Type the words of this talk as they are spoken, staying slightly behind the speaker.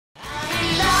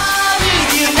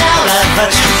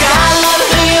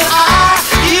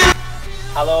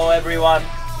everyone.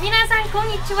 皆さんこん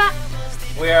にちは。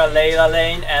 We are LAYLA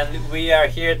LANE and we are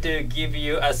here to give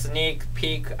you a sneak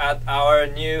peek at our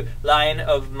new line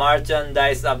of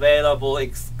merchandise available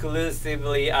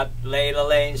exclusively at LAYLA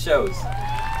LANE shows.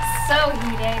 So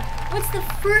Hide, what's the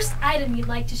first item you'd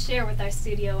like to share with our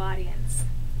studio audience?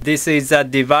 This is a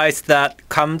device that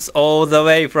comes all the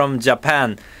way from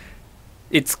Japan.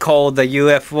 It's called the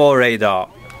UFO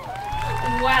radar.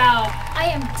 Wow,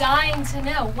 I am dying to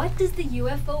know, what does the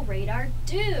UFO radar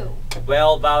do?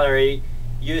 Well, Valerie,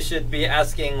 you should be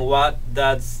asking what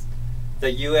does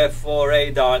the UFO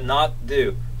radar not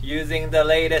do. Using the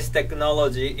latest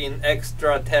technology in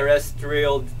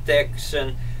extraterrestrial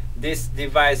detection, this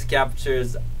device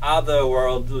captures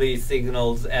otherworldly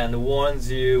signals and warns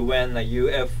you when a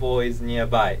UFO is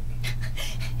nearby.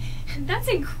 That's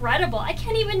incredible. I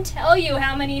can't even tell you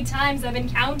how many times I've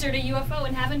encountered a UFO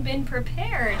and haven't been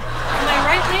prepared. Am I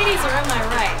right, ladies, or am I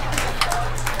right?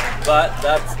 But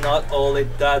that's not all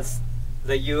it does.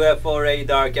 The UFO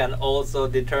radar can also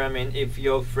determine if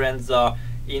your friends are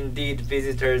indeed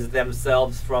visitors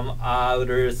themselves from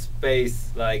outer space,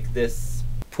 like this.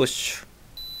 Push.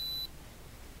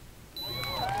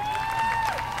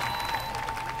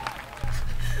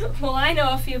 Well, I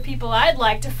know a few people I'd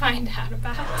like to find out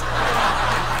about.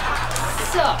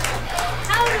 So,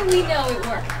 how do we know it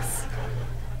works?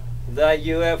 The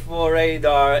UFO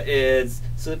radar is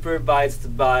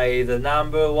supervised by the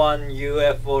 #1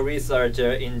 UFO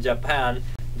researcher in Japan,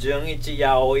 Junichi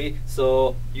Yaoi,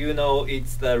 so you know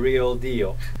it's the real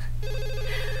deal.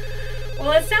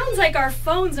 Well, it sounds like our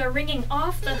phones are ringing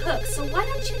off the hook, so why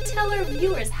don't you tell our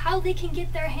viewers how they can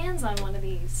get their hands on one of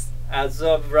these? As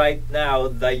of right now,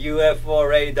 the UFO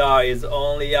radar is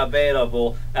only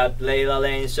available at LAYLA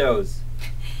LANE shows.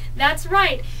 That's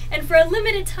right, and for a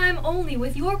limited time only,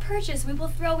 with your purchase, we will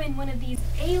throw in one of these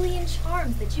alien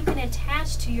charms that you can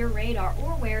attach to your radar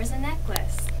or wear as a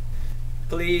necklace.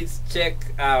 Please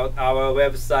check out our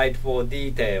website for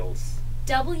details.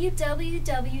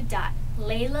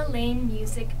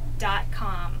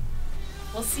 www.laylalanemusic.com.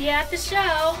 We'll see you at the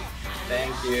show.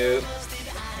 Thank you.